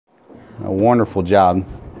A wonderful job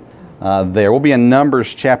there. We'll be in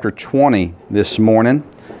Numbers chapter 20 this morning.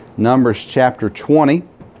 Numbers chapter 20.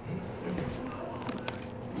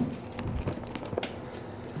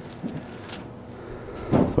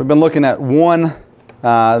 So we've been looking at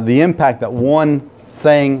the impact that one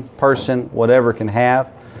thing, person, whatever can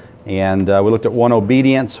have. And we looked at one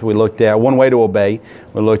obedience. We looked at one way to obey.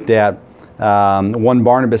 We looked at one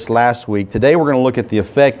Barnabas last week. Today we're going to look at the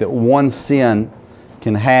effect that one sin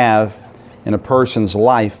can have in a person's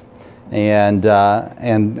life, and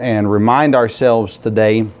remind ourselves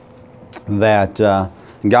today that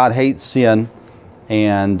God hates sin,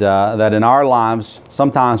 and that in our lives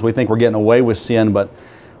sometimes we think we're getting away with sin, but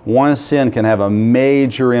one sin can have a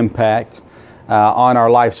major impact on our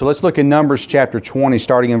life. So let's look at Numbers chapter 20,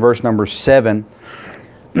 starting in verse number 7.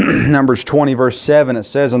 Numbers 20 verse 7, it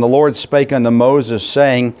says, "And the Lord spake unto Moses,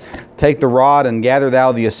 saying, Take the rod, and gather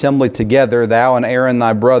thou the assembly together, thou and Aaron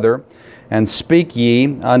thy brother, and speak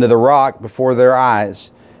ye unto the rock before their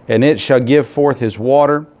eyes, and it shall give forth his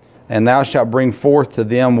water, and thou shalt bring forth to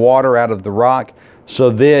them water out of the rock, so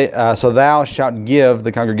thou shalt give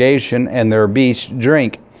the congregation and their beasts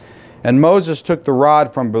drink. And Moses took the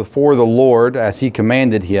rod from before the Lord, as he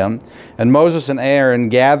commanded him. And Moses and Aaron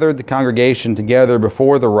gathered the congregation together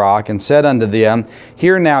before the rock, and said unto them,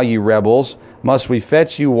 Hear now, ye rebels, must we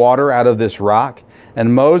fetch you water out of this rock?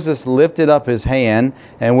 And Moses lifted up his hand,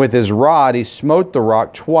 and with his rod he smote the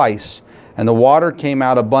rock twice. And the water came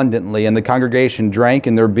out abundantly, and the congregation drank,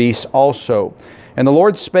 and their beasts also. And the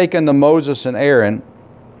Lord spake unto Moses and Aaron,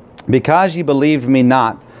 Because ye believed me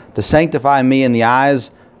not, to sanctify me in the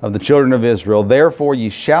eyes of the children of Israel, therefore ye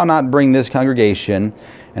shall not bring this congregation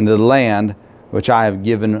into the land which I have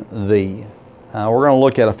given thee." We're going to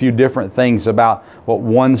look at a few different things about what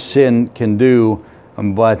one sin can do,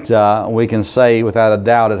 but we can say without a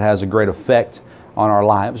doubt it has a great effect on our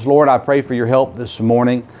lives. Lord, I pray for your help this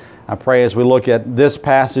morning. I pray as we look at this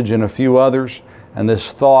passage and a few others, and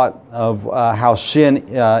this thought of how sin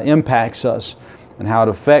impacts us and how it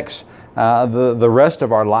affects the rest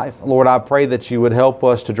of our life. Lord, I pray that you would help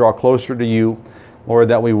us to draw closer to you. Lord,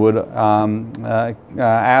 that we would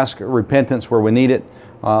ask repentance where we need it,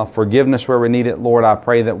 forgiveness where we need it. Lord, I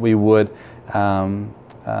pray that we would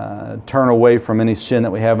turn away from any sin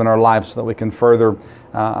that we have in our lives, so that we can further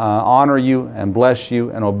honor you and bless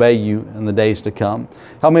you and obey you in the days to come.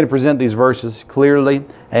 Help me to present these verses clearly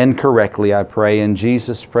and correctly, I pray, in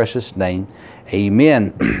Jesus' precious name.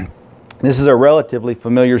 Amen. This is a relatively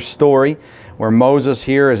familiar story where Moses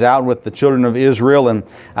here is out with the children of Israel, and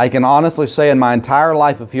I can honestly say in my entire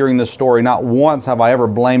life of hearing this story, not once have I ever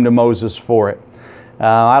blamed Moses for it.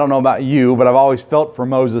 I don't know about you, but I've always felt for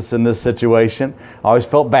Moses in this situation. I always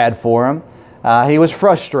felt bad for him. He was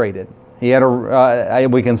frustrated. He had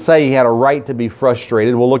we can say he had a right to be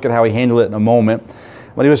frustrated. We'll look at how he handled it in a moment.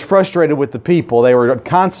 But he was frustrated with the people. They were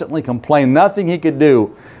constantly complaining. Nothing he could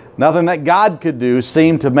do, nothing that God could do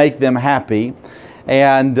seemed to make them happy.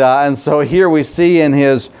 And so here we see in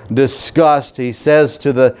his disgust, he says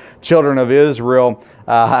to the children of Israel,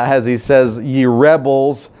 as he says, "Ye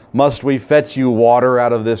rebels, must we fetch you water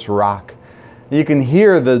out of this rock?" You can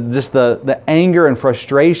hear the anger and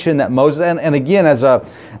frustration that Moses, and again,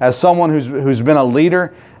 as someone who's been a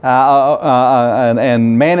leader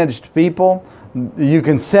and managed people, you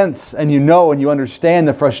can sense and you know and you understand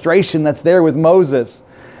the frustration that's there with Moses.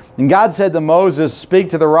 And God said to Moses, "Speak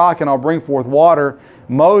to the rock and I'll bring forth water."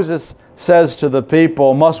 Moses says to the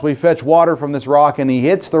people, "Must we fetch water from this rock?" And he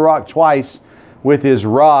hits the rock twice with his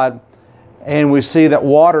rod. And we see that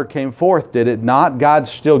water came forth, did it not? God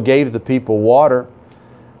still gave the people water.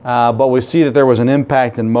 But we see that there was an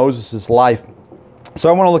impact in Moses' life. So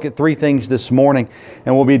I want to look at three things this morning,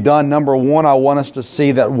 and we'll be done. Number one, I want us to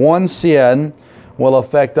see that one sin will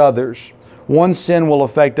affect others. One sin will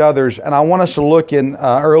affect others. And I want us to look in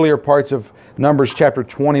earlier parts of Numbers chapter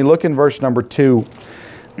 20. Look in verse number 2.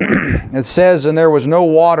 It says, "And there was no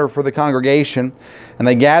water for the congregation, and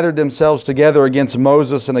they gathered themselves together against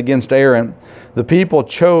Moses and against Aaron. The people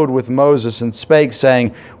chode with Moses and spake,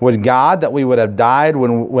 saying, Would God that we would have died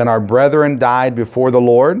when our brethren died before the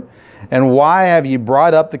Lord? And why have ye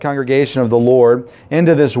brought up the congregation of the Lord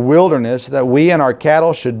into this wilderness, that we and our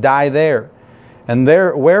cattle should die there? And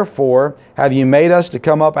wherefore have ye made us to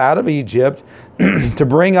come up out of Egypt to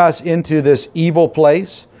bring us into this evil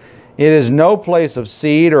place? It is no place of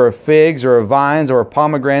seed or of figs or of vines or of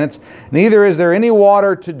pomegranates, neither is there any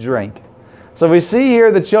water to drink." So we see here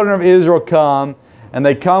the children of Israel come, and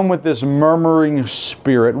they come with this murmuring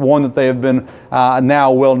spirit, one that they have been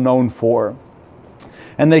now well known for.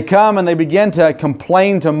 And they come and they begin to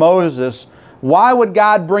complain to Moses, "Why would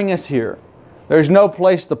God bring us here? There's no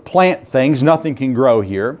place to plant things. Nothing can grow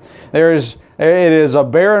here. It is a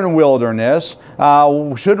barren wilderness.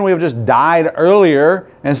 Shouldn't we have just died earlier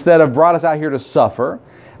instead of brought us out here to suffer?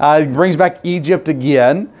 It brings back Egypt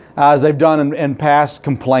again, as they've done in past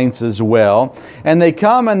complaints as well. And they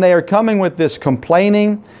come and they are coming with this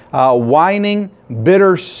complaining, whining,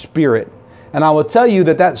 bitter spirit. And I will tell you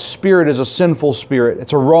that spirit is a sinful spirit.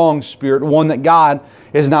 It's a wrong spirit, one that God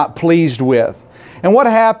is not pleased with. And what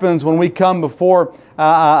happens when we come before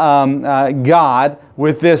God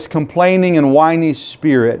with this complaining and whiny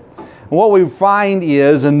spirit? What we find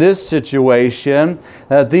is, in this situation,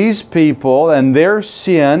 that these people and their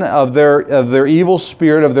sin of their evil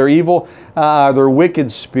spirit, of their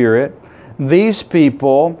wicked spirit, these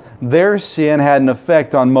people, their sin had an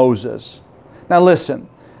effect on Moses. Now listen,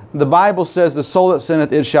 the Bible says, the soul that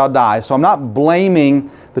sinneth, it shall die. So I'm not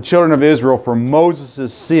blaming the children of Israel for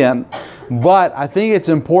Moses' sin, but I think it's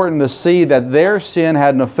important to see that their sin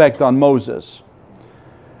had an effect on Moses.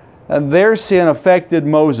 And their sin affected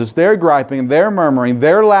Moses. Their griping, their murmuring,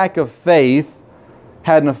 their lack of faith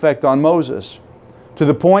had an effect on Moses, to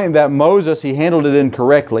the point that Moses, he handled it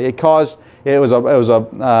incorrectly. It was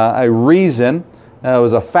a reason, it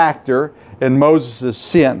was a factor in Moses'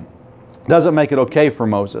 sin. Doesn't make it okay for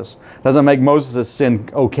Moses. Doesn't make Moses' sin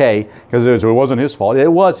okay, because it wasn't his fault. It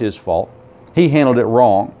was his fault. He handled it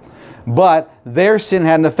wrong. But their sin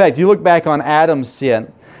had an effect. You look back on Adam's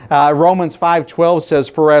sin. Romans 5:12 says,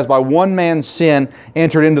 "For as by one man's sin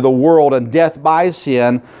entered into the world, and death by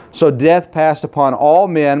sin, so death passed upon all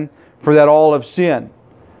men, for that all have sinned."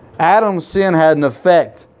 Adam's sin had an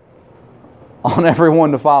effect on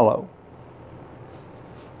everyone to follow.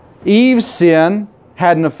 Eve's sin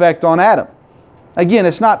had an effect on Adam. Again,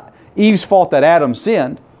 it's not Eve's fault that Adam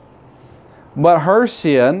sinned, but her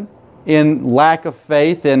sin in lack of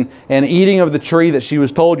faith and eating of the tree that she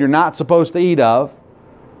was told you're not supposed to eat of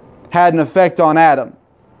had an effect on Adam.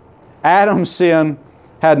 Adam's sin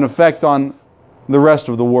had an effect on the rest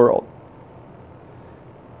of the world.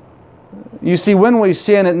 You see, when we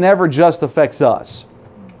sin, it never just affects us.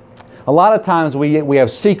 A lot of times we have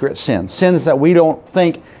secret sins, sins that we don't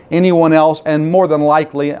think anyone else, and more than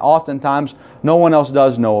likely, oftentimes, no one else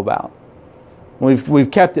does know about. We've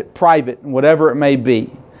kept it private, whatever it may be.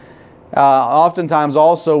 Oftentimes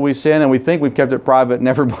also we sin and we think we've kept it private and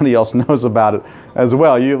everybody else knows about it as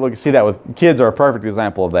well. You see that with kids are a perfect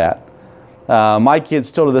example of that. My kids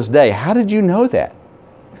still to this day, how did you know that?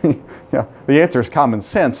 The answer is common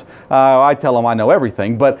sense. I tell them I know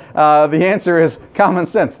everything, but the answer is common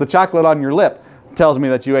sense. The chocolate on your lip tells me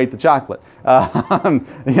that you ate the chocolate.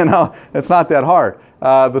 It's not that hard.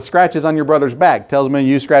 The scratches on your brother's back tells me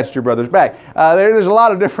you scratched your brother's back. There's a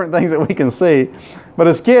lot of different things that we can see. But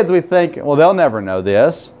as kids, we think, well, they'll never know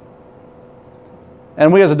this.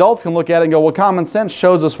 And we as adults can look at it and go, well, common sense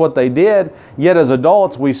shows us what they did. Yet as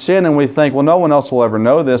adults, we sin and we think, well, no one else will ever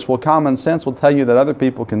know this. Well, common sense will tell you that other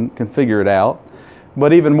people can figure it out.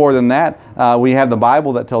 But even more than that, we have the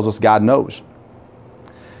Bible that tells us God knows.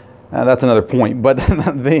 That's another point. But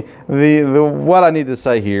what I need to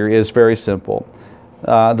say here is very simple.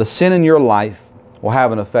 The sin in your life will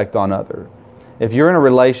have an effect on others. If you're in a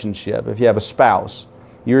relationship, if you have a spouse,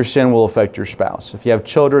 your sin will affect your spouse. If you have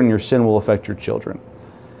children, your sin will affect your children.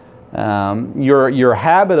 Your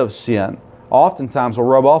habit of sin oftentimes will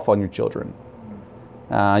rub off on your children.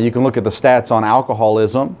 You can look at the stats on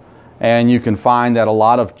alcoholism, and you can find that a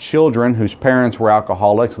lot of children whose parents were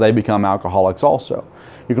alcoholics, they become alcoholics also.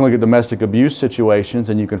 You can look at domestic abuse situations,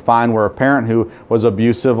 and you can find where a parent who was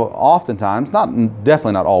abusive, oftentimes,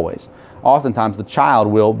 definitely not always, oftentimes the child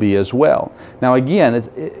will be as well. Now again,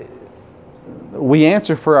 we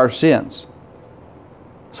answer for our sins.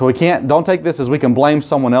 So don't take this as we can blame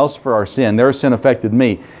someone else for our sin. Their sin affected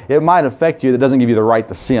me. It might affect you. That doesn't give you the right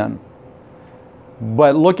to sin.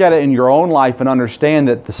 But look at it in your own life and understand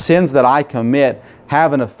that the sins that I commit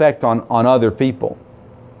have an effect on other people.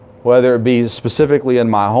 Whether it be specifically in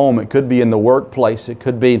my home, it could be in the workplace, it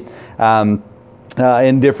could be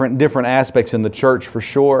in different aspects in the church for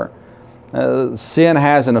sure. Sin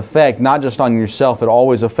has an effect not just on yourself, it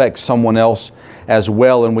always affects someone else as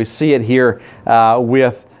well. And we see it here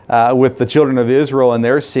with the children of Israel and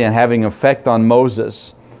their sin having effect on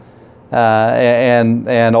Moses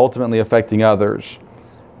and ultimately affecting others.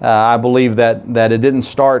 I believe that it didn't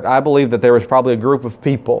start. I believe that there was probably a group of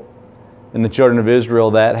people in the children of Israel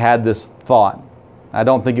that had this thought. I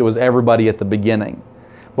don't think it was everybody at the beginning.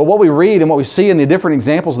 But what we read and what we see in the different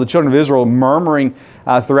examples of the children of Israel murmuring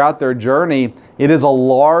throughout their journey, it is a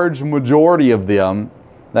large majority of them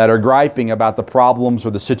that are griping about the problems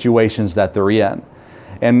or the situations that they're in.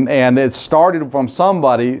 And it started from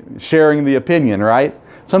somebody sharing the opinion, right?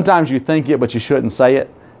 Sometimes you think it, but you shouldn't say it.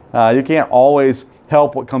 You can't always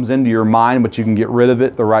help what comes into your mind, but you can get rid of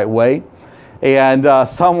it the right way. And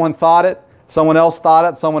someone thought it, someone else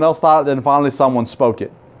thought it, someone else thought it, then finally someone spoke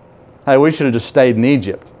it. Hey, we should have just stayed in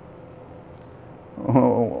Egypt.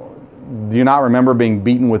 Do you not remember being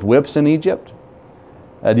beaten with whips in Egypt?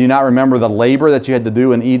 Do you not remember the labor that you had to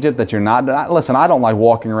do in Egypt that you're not? Listen, I don't like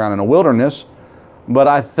walking around in a wilderness, but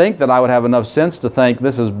I think that I would have enough sense to think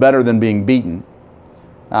this is better than being beaten.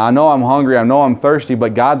 I know I'm hungry, I know I'm thirsty,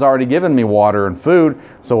 but God's already given me water and food,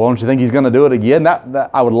 so don't you think He's going to do it again? That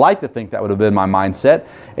I would like to think that would have been my mindset,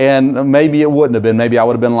 and maybe it wouldn't have been. Maybe I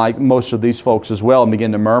would have been like most of these folks as well and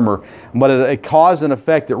begin to murmur. But it caused an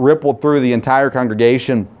effect that rippled through the entire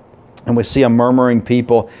congregation, and we see a murmuring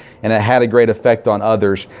people, and it had a great effect on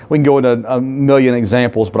others. We can go into a million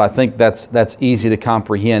examples, but I think that's easy to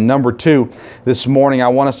comprehend. Number 2, this morning I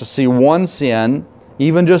want us to see one sin,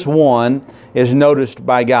 even just one, is noticed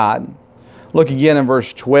by God. Look again in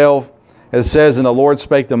verse 12. It says, "And the Lord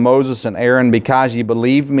spake to Moses and Aaron, because ye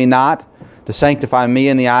believed me not, to sanctify me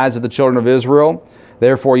in the eyes of the children of Israel,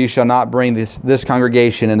 therefore ye shall not bring this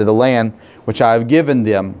congregation into the land which I have given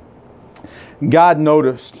them." God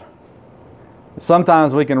noticed.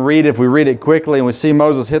 Sometimes we can read, if we read it quickly, and we see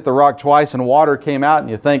Moses hit the rock twice and water came out, and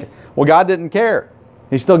you think, well, God didn't care.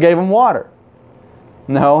 He still gave him water.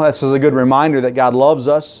 No, this is a good reminder that God loves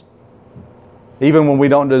us. Even when we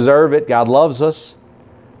don't deserve it, God loves us.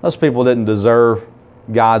 Those people didn't deserve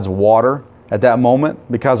God's water at that moment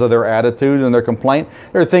because of their attitude and their complaint.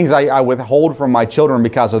 There are things I withhold from my children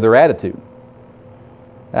because of their attitude.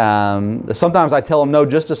 Sometimes I tell them no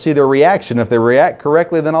just to see their reaction. If they react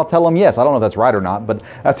correctly, then I'll tell them yes. I don't know if that's right or not, but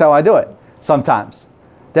that's how I do it sometimes.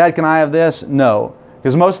 Dad, can I have this? No.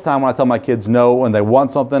 Because most of the time when I tell my kids no when they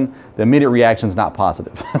want something, the immediate reaction is not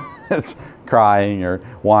positive. It's crying or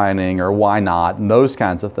whining or why not and those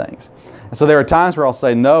kinds of things. And so there are times where I'll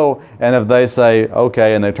say no, and if they say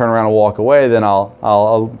okay and they turn around and walk away, then I'll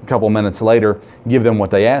a couple minutes later give them what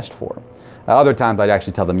they asked for. Other times I'd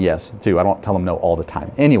actually tell them yes, too. I don't tell them no all the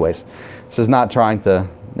time. Anyways, this is not trying to...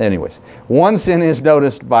 Anyways, one sin is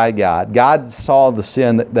noticed by God. God saw the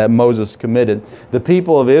sin that Moses committed. The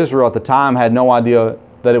people of Israel at the time had no idea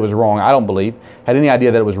that it was wrong, I don't believe, had any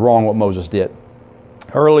idea that it was wrong what Moses did.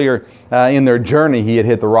 Earlier in their journey, he had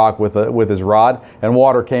hit the rock with his rod, and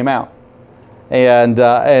water came out. And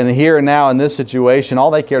here and now in this situation,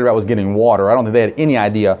 all they cared about was getting water. I don't think they had any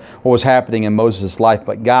idea what was happening in Moses' life,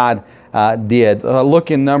 but God did. Look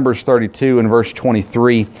in Numbers 32 and verse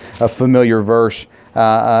 23, a familiar verse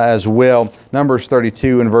as well. Numbers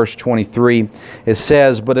 32 and verse 23, it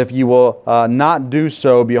says, "But if you will not do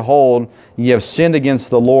so, behold, ye have sinned against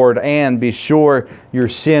the Lord, and be sure your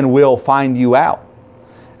sin will find you out."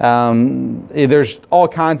 There's all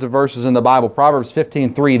kinds of verses in the Bible. Proverbs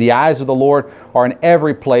 15:3, "The eyes of the Lord are in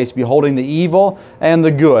every place, beholding the evil and the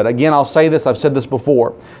good." Again, I'll say this, I've said this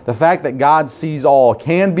before. The fact that God sees all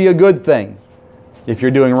can be a good thing if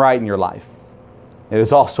you're doing right in your life. It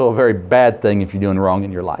is also a very bad thing if you're doing wrong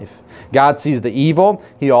in your life. God sees the evil.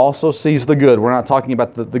 He also sees the good. We're not talking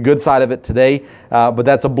about the good side of it today, but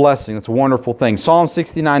that's a blessing. It's a wonderful thing. Psalm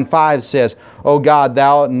 69:5 says, "O God,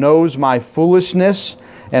 thou knows my foolishness,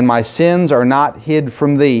 and my sins are not hid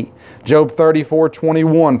from thee." Job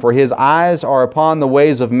 34:21, "For his eyes are upon the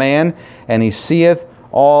ways of man, and he seeth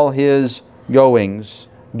all his goings."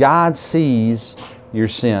 God sees your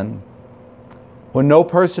sin. When no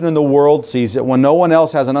person in the world sees it, when no one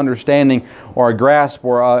else has an understanding or a grasp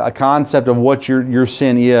or a concept of what your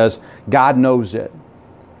sin is, God knows it.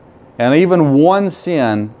 And even one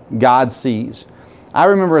sin, God sees. I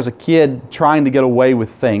remember as a kid trying to get away with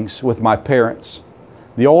things with my parents.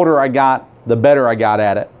 The older I got, the better I got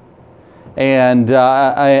at it. And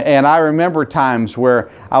I remember times where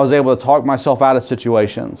I was able to talk myself out of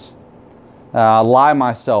situations, lie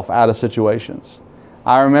myself out of situations.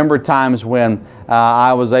 I remember times when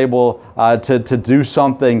I was able to do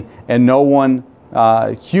something and no one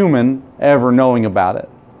human ever knowing about it.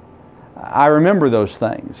 I remember those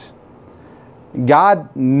things. God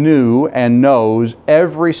knew and knows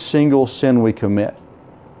every single sin we commit,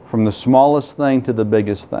 from the smallest thing to the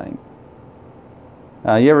biggest thing.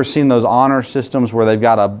 You ever seen those honor systems where they've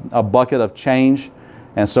got a bucket of change?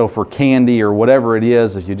 And so for candy or whatever it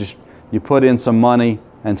is, if you put in some money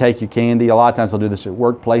and take your candy, a lot of times they'll do this at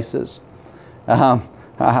workplaces.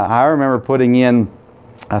 I remember putting in,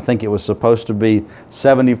 I think it was supposed to be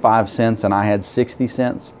 75 cents and I had 60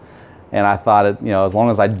 cents. And I thought, as long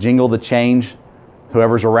as I jingle the change,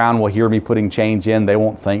 Whoever's around will hear me putting change in. They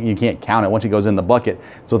won't think, you can't count it. Once it goes in the bucket,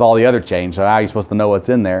 it's with all the other change. So how are you supposed to know what's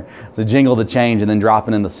in there? So jingle the change and then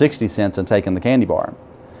dropping in the 60 cents and taking the candy bar.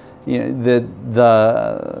 No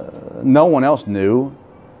one else knew.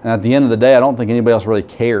 And at the end of the day, I don't think anybody else really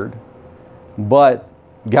cared. But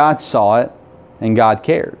God saw it and God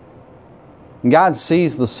cared. And God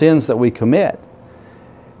sees the sins that we commit.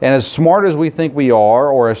 And as smart as we think we are,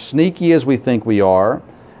 or as sneaky as we think we are,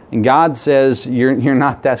 and God says, you're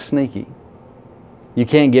not that sneaky. You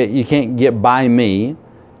can't get by me.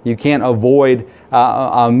 You can't avoid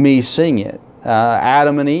me seeing it.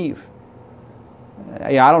 Adam and Eve.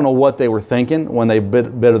 I don't know what they were thinking when they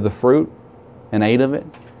bit of the fruit and ate of it.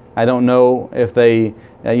 I don't know if they,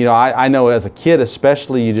 I know as a kid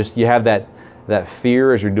especially, you have that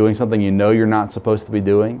fear as you're doing something you're not supposed to be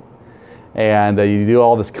doing. And you do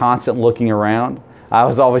all this constant looking around. I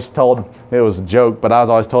was always told, it was a joke, but I was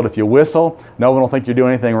always told if you whistle, no one will think you're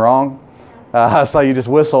doing anything wrong. So you just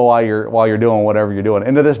whistle while you're doing whatever you're doing.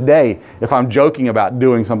 And to this day, if I'm joking about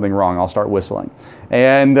doing something wrong, I'll start whistling.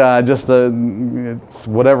 And it's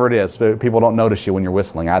whatever it is. People don't notice you when you're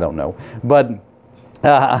whistling. I don't know. But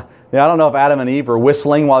I don't know if Adam and Eve were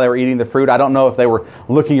whistling while they were eating the fruit. I don't know if they were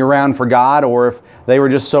looking around for God or if they were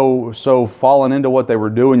just so fallen into what they were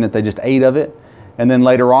doing that they just ate of it. And then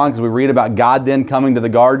later on, because we read about God then coming to the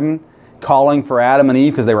garden, calling for Adam and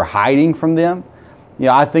Eve because they were hiding from them.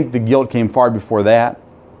 I think the guilt came far before that.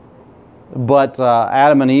 But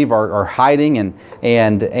Adam and Eve are hiding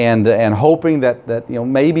and hoping that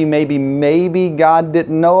maybe God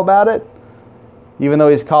didn't know about it, even though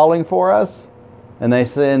He's calling for us.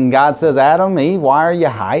 And God says, Adam, Eve, why are you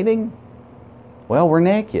hiding? Well, we're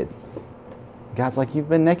naked. God's like, you've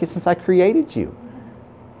been naked since I created you.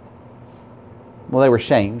 Well, they were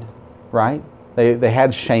shamed, right? They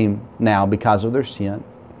had shame now because of their sin.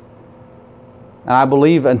 And I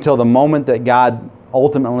believe until the moment that God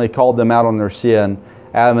ultimately called them out on their sin,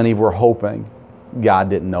 Adam and Eve were hoping God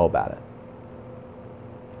didn't know about it.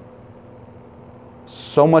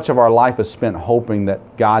 So much of our life is spent hoping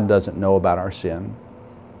that God doesn't know about our sin,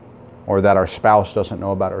 or that our spouse doesn't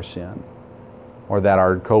know about our sin, or that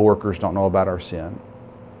our coworkers don't know about our sin.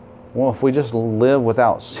 Well, if we just live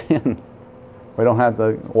without sin, we don't have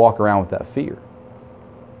to walk around with that fear.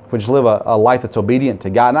 If we just live a life that's obedient to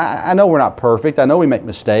God. And I know we're not perfect. I know we make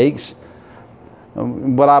mistakes.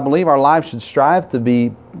 But I believe our lives should strive to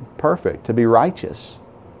be perfect, to be righteous,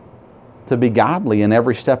 to be godly in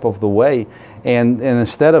every step of the way. And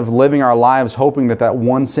instead of living our lives hoping that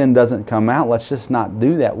one sin doesn't come out, let's just not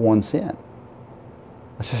do that one sin.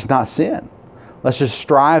 Let's just not sin. Let's just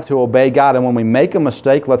strive to obey God. And when we make a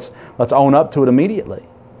mistake, let's own up to it immediately.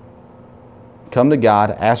 Come to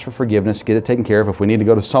God, ask for forgiveness, get it taken care of. If we need to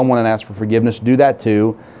go to someone and ask for forgiveness, do that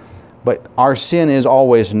too. But our sin is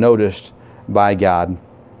always noticed by God.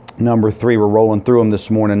 Number 3, we're rolling through them this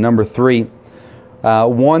morning. Number 3,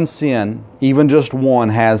 one sin, even just one,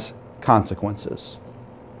 has consequences.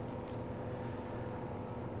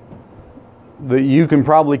 You can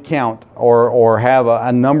probably count or have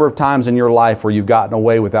a number of times in your life where you've gotten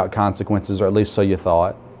away without consequences, or at least so you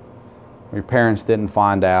thought. Your parents didn't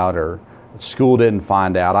find out, or school didn't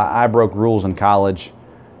find out. I broke rules in college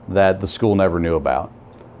that the school never knew about.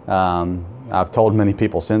 I've told many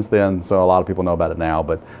people since then, so a lot of people know about it now.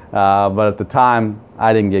 But at the time,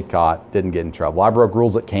 I didn't get caught, didn't get in trouble. I broke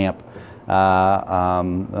rules at camp a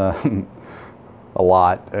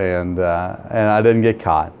lot, and I didn't get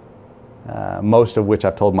caught. Most of which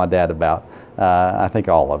I've told my dad about. I think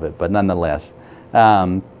all of it, but nonetheless.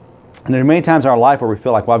 And there are many times in our life where we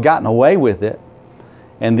feel like, well, I've gotten away with it.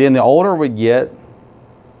 And then the older we get,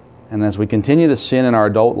 and as we continue to sin in our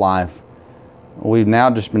adult life, we've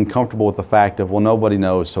now just been comfortable with the fact of, well, nobody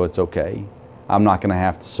knows, so it's okay. I'm not going to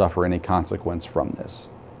have to suffer any consequence from this.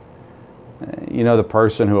 The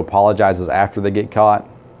person who apologizes after they get caught,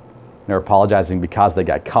 they're apologizing because they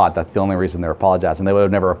got caught. That's the only reason they're apologizing. They would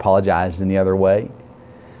have never apologized any other way.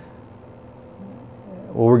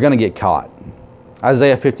 Well, we're going to get caught.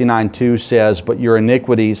 Isaiah 59:2 says, "But your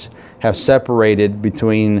iniquities have separated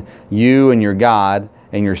between you and your God,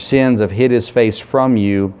 and your sins have hid His face from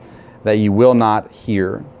you, that you will not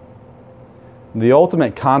hear." The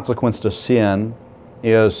ultimate consequence to sin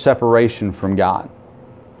is separation from God.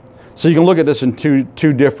 So you can look at this in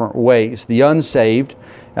two different ways. The unsaved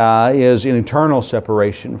is an eternal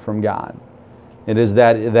separation from God. It is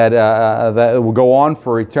that will go on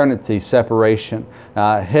for eternity, separation.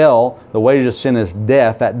 Hell, the wages of sin is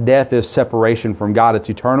death. That death is separation from God. It's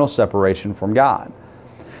eternal separation from God.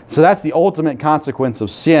 So that's the ultimate consequence of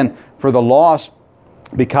sin. For the lost,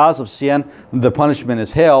 because of sin, the punishment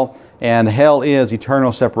is hell. And hell is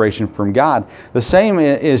eternal separation from God. The same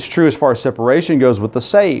is true as far as separation goes with the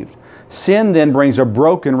saved. Sin then brings a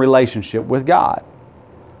broken relationship with God.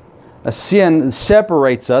 A sin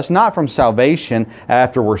separates us, not from salvation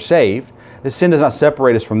after we're saved. The sin does not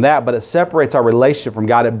separate us from that, but it separates our relationship from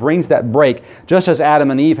God. It brings that break, just as Adam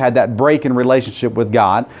and Eve had that break in relationship with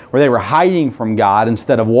God, where they were hiding from God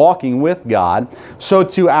instead of walking with God. So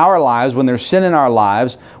too our lives, when there's sin in our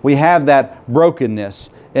lives, we have that brokenness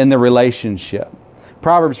in the relationship.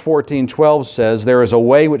 Proverbs 14:12 says, "There is a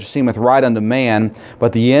way which seemeth right unto man,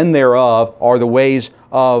 but the end thereof are the ways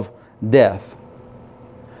of death."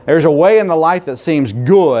 There's a way in the life that seems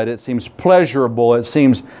good, it seems pleasurable, it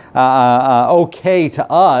seems okay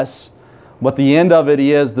to us, but the end of it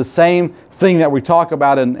is the same thing that we talk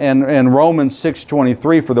about in Romans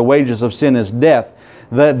 6:23, for the wages of sin is death.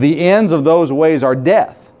 The ends of those ways are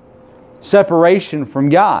death, separation from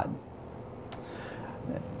God.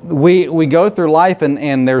 We go through life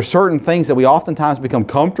and there are certain things that we oftentimes become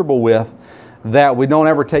comfortable with that we don't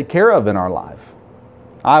ever take care of in our life.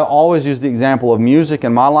 I always use the example of music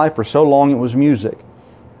in my life. For so long it was music.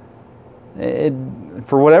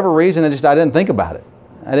 For whatever reason, I didn't think about it.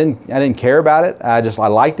 I didn't care about it. I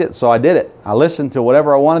liked it, so I did it. I listened to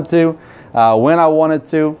whatever I wanted to, when I wanted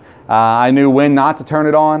to. I knew when not to turn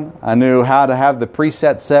it on. I knew how to have the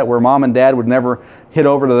preset set where Mom and Dad would never hit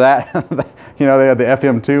over to that. You know, they had the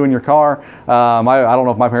FM2 in your car. I don't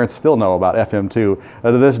know if my parents still know about FM2 to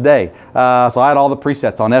this day. So I had all the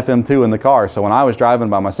presets on FM2 in the car. So when I was driving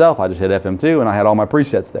by myself, I just hit FM2 and I had all my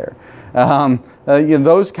presets there.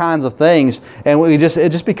 Those kinds of things, and it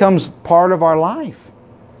just becomes part of our life.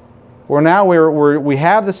 Where now we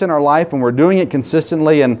have this in our life and we're doing it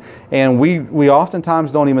consistently, and we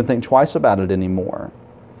oftentimes don't even think twice about it anymore.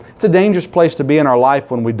 It's a dangerous place to be in our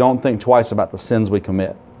life when we don't think twice about the sins we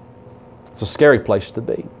commit. It's a scary place to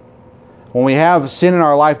be. When we have sin in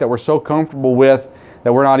our life that we're so comfortable with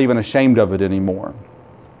that we're not even ashamed of it anymore.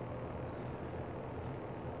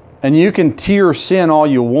 And you can tier sin all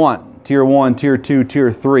you want. Tier 1, Tier 2,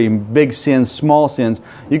 Tier 3, big sins, small sins.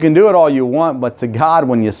 You can do it all you want, but to God,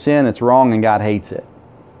 when you sin, it's wrong and God hates it.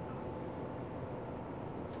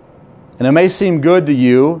 And it may seem good to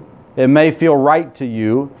you. It may feel right to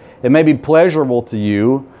you. It may be pleasurable to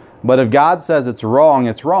you. But if God says it's wrong,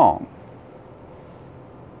 it's wrong.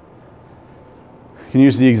 You can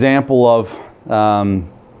use the example of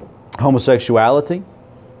homosexuality.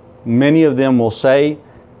 Many of them will say,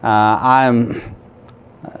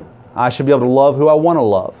 I should be able to love who I want to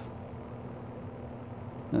love.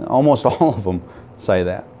 Almost all of them say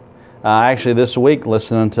that. Actually, this week,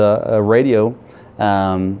 listening to a radio,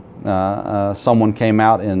 someone came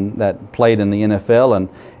out that played in the NFL,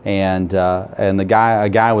 and a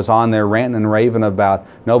guy was on there ranting and raving about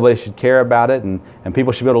nobody should care about it, and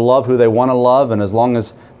people should be able to love who they want to love, and as long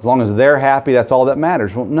as they're happy, that's all that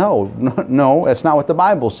matters. Well, no, that's not what the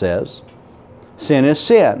Bible says. Sin is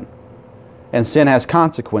sin. And sin has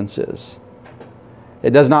consequences. It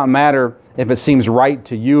does not matter if it seems right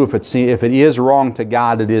to you. If it is wrong to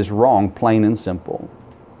God, it is wrong, plain and simple.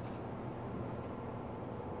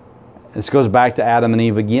 This goes back to Adam and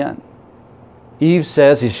Eve again. Eve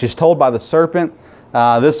says, she's told by the serpent,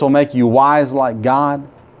 this will make you wise like God.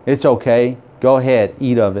 It's okay. Go ahead,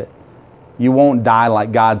 eat of it. You won't die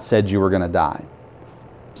like God said you were going to die.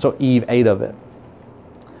 So Eve ate of it.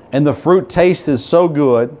 And the fruit tasted so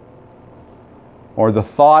good, or the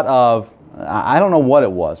thought of, I don't know what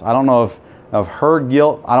it was. I don't know of her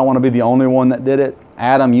guilt. I don't want to be the only one that did it.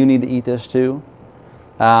 Adam, you need to eat this too.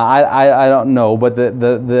 I don't know, but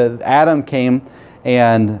the Adam came,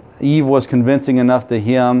 and Eve was convincing enough to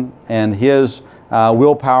him, and his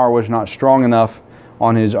willpower was not strong enough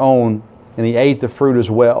on his own, and he ate the fruit as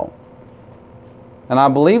well. And I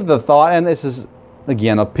believe the thought, and this is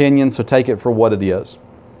again opinion, so take it for what it is.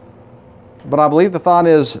 But I believe the thought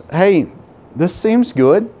is, hey, this seems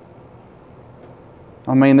good.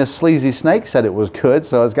 I mean, this sleazy snake said it was good,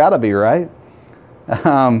 so it's got to be right.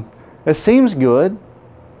 It seems good.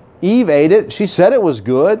 Eve ate it. She said it was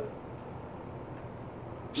good.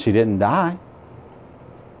 She didn't die.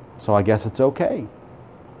 So I guess it's okay.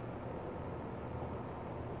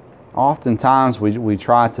 Oftentimes we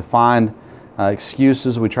try to find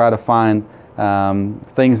excuses. We try to find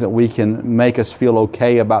things that we can make us feel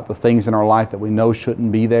okay about the things in our life that we know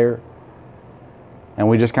shouldn't be there. And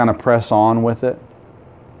we just kind of press on with it.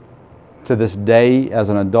 To this day, as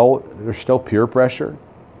an adult, there's still peer pressure.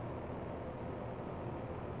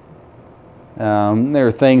 There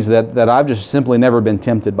are things that I've just simply never been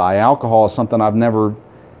tempted by. Alcohol is something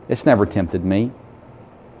it's never tempted me.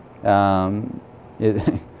 I've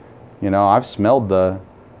smelled the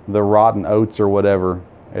the rotten oats or whatever.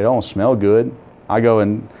 It don't smell good. I go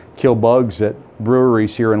and kill bugs at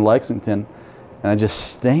breweries here in Lexington, and it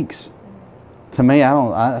just stinks. To me,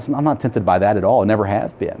 I'm not tempted by that at all. I never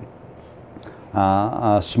have been.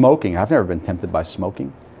 Smoking, I've never been tempted by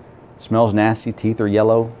smoking. Smells nasty, teeth are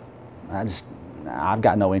yellow. I've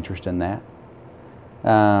got no interest in that.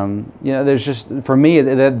 There's just, for me,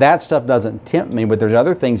 that stuff doesn't tempt me, but there's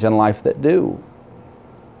other things in life that do.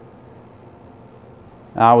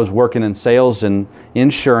 I was working in sales and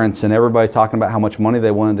insurance, and everybody talking about how much money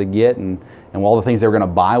they wanted to get and all the things they were going to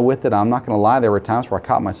buy with it. I'm not going to lie, there were times where I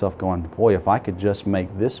caught myself going, boy, if I could just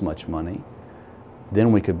make this much money,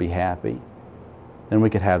 then we could be happy. Then we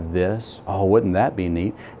could have this. Oh, wouldn't that be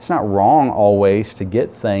neat? It's not wrong always to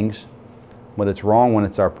get things, but it's wrong when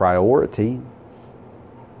it's our priority.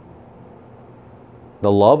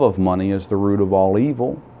 The love of money is the root of all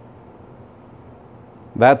evil.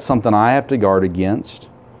 That's something I have to guard against.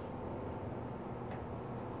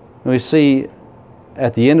 We see,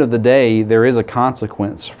 at the end of the day, there is a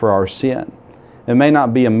consequence for our sin. It may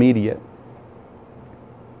not be immediate.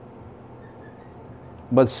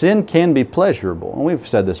 But sin can be pleasurable. And we've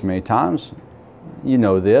said this many times. You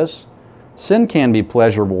know this. Sin can be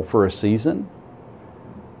pleasurable for a season.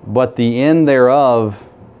 But the end thereof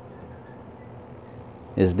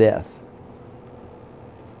is death.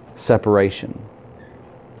 Separation.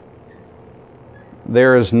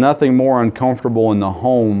 There is nothing more uncomfortable in the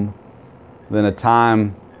home than a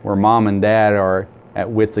time where mom and dad are at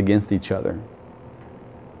wits against each other.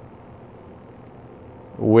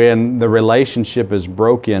 When the relationship is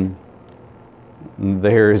broken,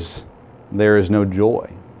 there is no joy.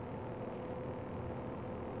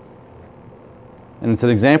 And it's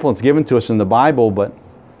an example that's given to us in the Bible, but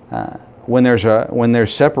when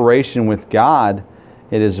there's separation with God,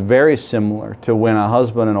 it is very similar to when a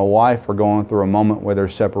husband and a wife are going through a moment where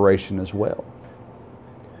there's separation as well.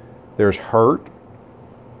 There's hurt.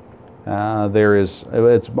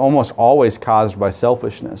 It's almost always caused by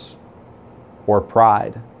selfishness or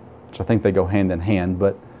pride, which I think they go hand in hand.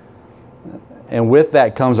 And with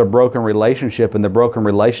that comes a broken relationship, and the broken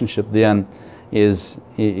relationship then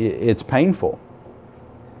it's painful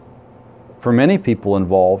for many people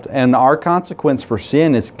involved. And our consequence for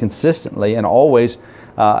sin is consistently and always,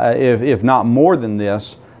 if not more than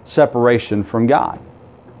this, separation from God.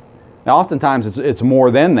 Now, oftentimes it's more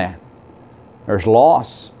than that. There's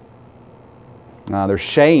loss. There's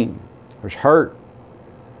shame. There's hurt.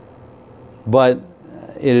 But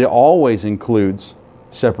it always includes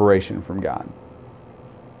separation from God.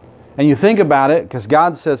 And you think about it, because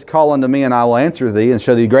God says, call unto me and I will answer thee and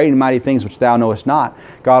show thee great and mighty things which thou knowest not.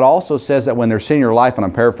 God also says that when there's sin in your life, and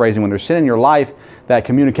I'm paraphrasing, when there's sin in your life, that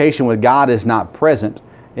communication with God is not present.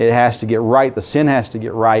 It has to get right. The sin has to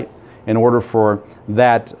get right in order for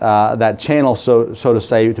that channel, so to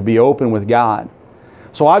say, to be open with God.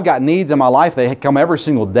 So I've got needs in my life. They come every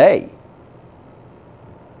single day.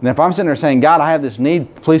 And if I'm sitting there saying, God, I have this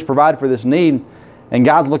need, please provide for this need, and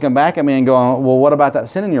God's looking back at me and going, well, what about that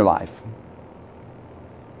sin in your life?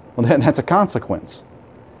 Well, then that's a consequence.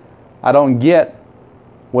 I don't get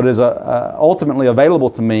what is ultimately available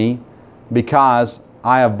to me because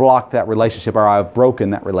I have blocked that relationship, or I have broken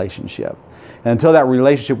that relationship. And until that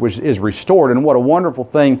relationship is restored, and what a wonderful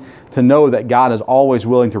thing to know that God is always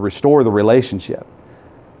willing to restore the relationship.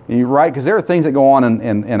 You're right, because there are things that go on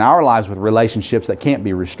in our lives with relationships that can't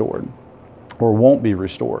be restored or won't be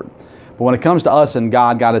restored. But when it comes to us and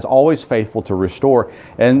God, God is always faithful to restore.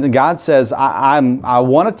 And God says, I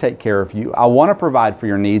want to take care of you. I want to provide for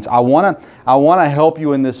your needs. I want to help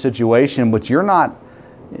you in this situation, but you're not,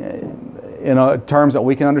 in terms that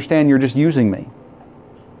we can understand, you're just using me.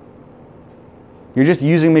 You're just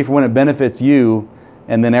using me for when it benefits you,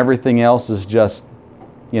 and then everything else is just,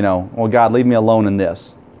 well, God, leave me alone in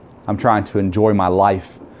this. I'm trying to enjoy my life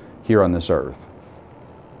here on this earth.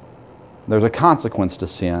 There's a consequence to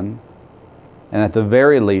sin, and at the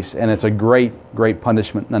very least, and it's a great, great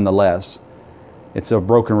punishment nonetheless, it's a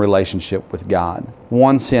broken relationship with God.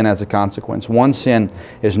 One sin has a consequence. One sin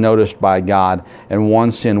is noticed by God, and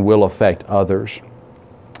one sin will affect others.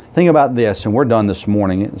 Think about this, and we're done this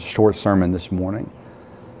morning. It's a short sermon this morning.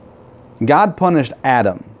 God punished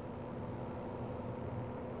Adam,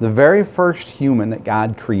 the very first human that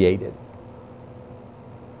God created.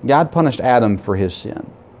 God punished Adam for his sin.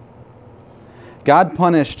 God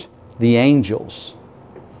punished the angels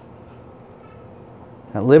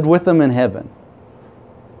that lived with them in heaven,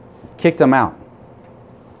 kicked them out,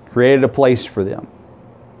 created a place for them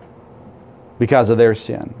because of their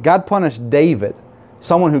sin. God punished David,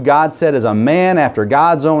 someone who God said is a man after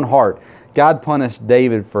God's own heart. God punished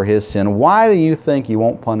David for his sin. Why do you think He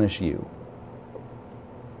won't punish you?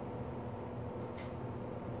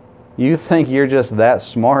 You think you're just that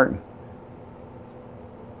smart?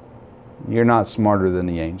 You're not smarter than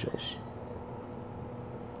the angels.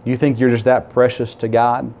 You think you're just that precious to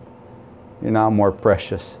God? You're not more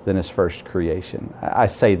precious than His first creation. I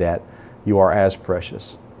say that. You are as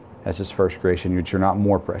precious as His first creation, yet you're not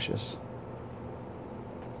more precious.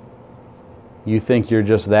 You think you're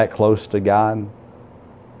just that close to God?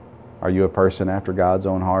 Are you a person after God's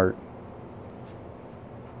own heart?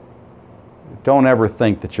 Don't ever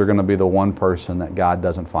think that you're going to be the one person that God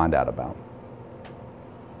doesn't find out about.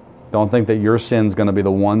 Don't think that your sin's going to be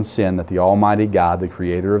the one sin that the Almighty God, the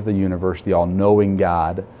Creator of the universe, the all-knowing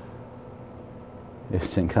God,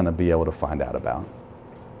 isn't going to be able to find out about.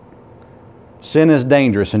 Sin is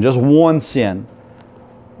dangerous, and just one sin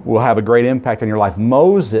will have a great impact on your life.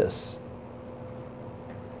 Moses,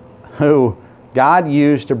 who God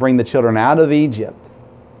used to bring the children out of Egypt,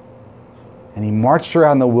 and he marched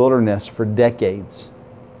around the wilderness for decades,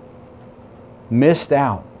 missed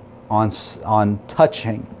out on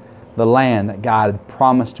touching the land that God had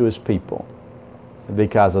promised to His people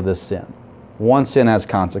because of this sin. One sin has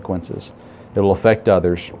consequences. It will affect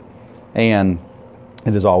others, and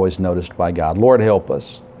it is always noticed by God. Lord, help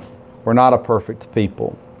us. We're not a perfect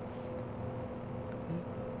people.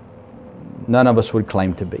 None of us would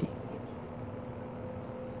claim to be.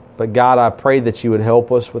 But God, I pray that You would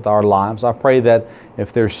help us with our lives. I pray that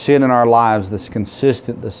if there's sin in our lives, this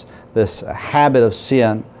consistent, this habit of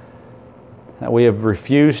sin that we have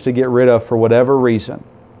refused to get rid of for whatever reason,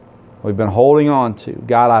 we've been holding on to,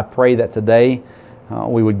 God, I pray that today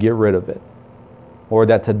we would get rid of it. Lord,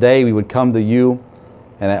 that today we would come to You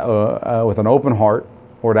and with an open heart,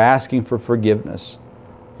 Lord, asking for forgiveness.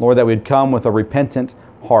 Lord, that we'd come with a repentant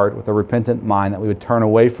heart, with a repentant mind, that we would turn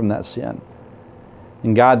away from that sin.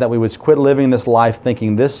 And God, that we would quit living this life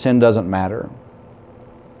thinking this sin doesn't matter,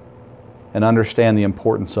 and understand the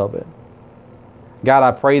importance of it. God,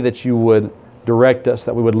 I pray that You would direct us,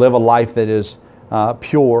 that we would live a life that is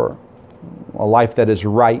pure, a life that is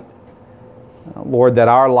right. Lord, that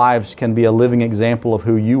our lives can be a living example of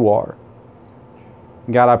who You are.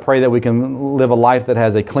 God, I pray that we can live a life that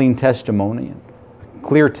has a clean testimony, a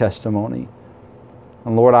clear testimony.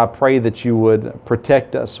 And Lord, I pray that You would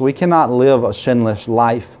protect us. We cannot live a sinless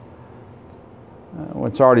life.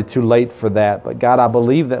 It's already too late for that. But God, I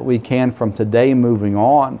believe that we can, from today moving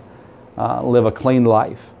on, live a clean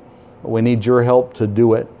life. But we need Your help to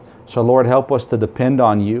do it. So Lord, help us to depend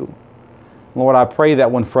on You. Lord, I pray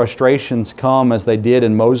that when frustrations come, as they did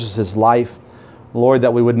in Moses' life, Lord,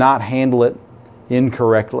 that we would not handle it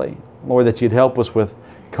incorrectly. Lord, that You'd help us with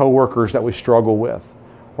coworkers that we struggle with,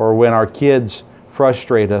 or when our kids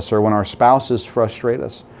frustrate us, or when our spouses frustrate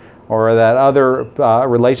us, or that other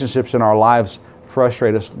relationships in our lives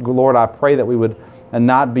frustrate us. Lord, I pray that we would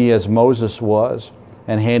not be as Moses was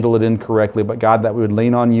and handle it incorrectly, but God, that we would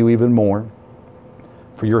lean on You even more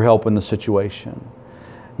for Your help in the situation.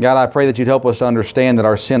 God, I pray that You'd help us to understand that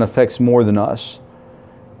our sin affects more than us.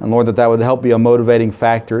 And Lord, that would help be a motivating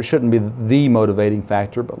factor. It shouldn't be the motivating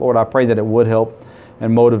factor, but Lord, I pray that it would help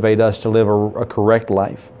and motivate us to live a correct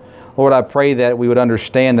life. Lord, I pray that we would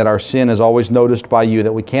understand that our sin is always noticed by You,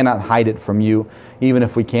 that we cannot hide it from You, even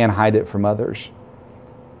if we can hide it from others.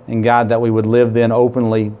 And God, that we would live then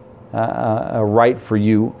openly right for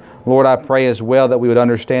You. Lord, I pray as well that we would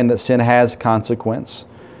understand that sin has consequence.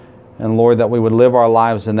 And Lord, that we would live our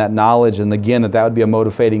lives in that knowledge, and again, that would be a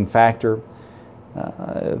motivating factor.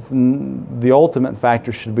 The ultimate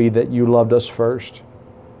factor should be that You loved us first,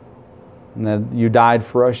 and that You died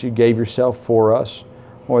for us, You gave Yourself for us.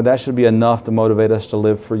 Lord, that should be enough to motivate us to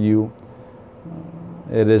live for You.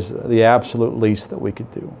 It is the absolute least that we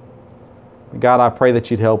could do. God, I pray that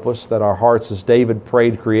You'd help us, that our hearts, as David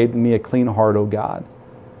prayed, create in me a clean heart, O God.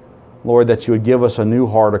 Lord, that You would give us a new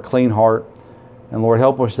heart, a clean heart. And Lord,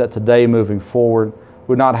 help us that today, moving forward, we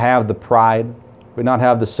would not have the pride, we would not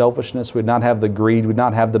have the selfishness, we would not have the greed, we would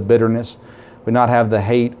not have the bitterness, we would not have the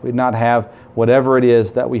hate, we would not have whatever it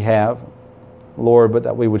is that we have, Lord, but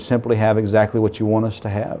that we would simply have exactly what You want us to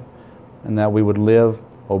have, and that we would live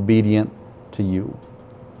obedient to You.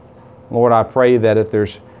 Lord, I pray that if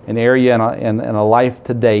there's an area in a life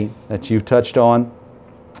today that You've touched on,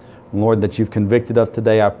 Lord, that You've convicted of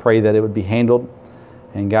today, I pray that it would be handled.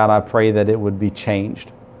 And God, I pray that it would be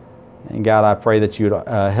changed. And God, I pray that You'd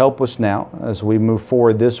help us now as we move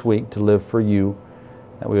forward this week to live for You,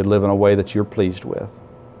 that we would live in a way that You're pleased with.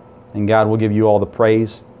 And God, we'll give You all the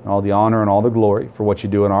praise and all the honor and all the glory for what You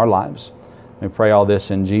do in our lives. We pray all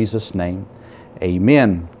this in Jesus' name.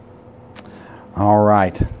 Amen. All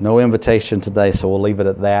right. No invitation today, so we'll leave it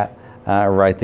at that right there.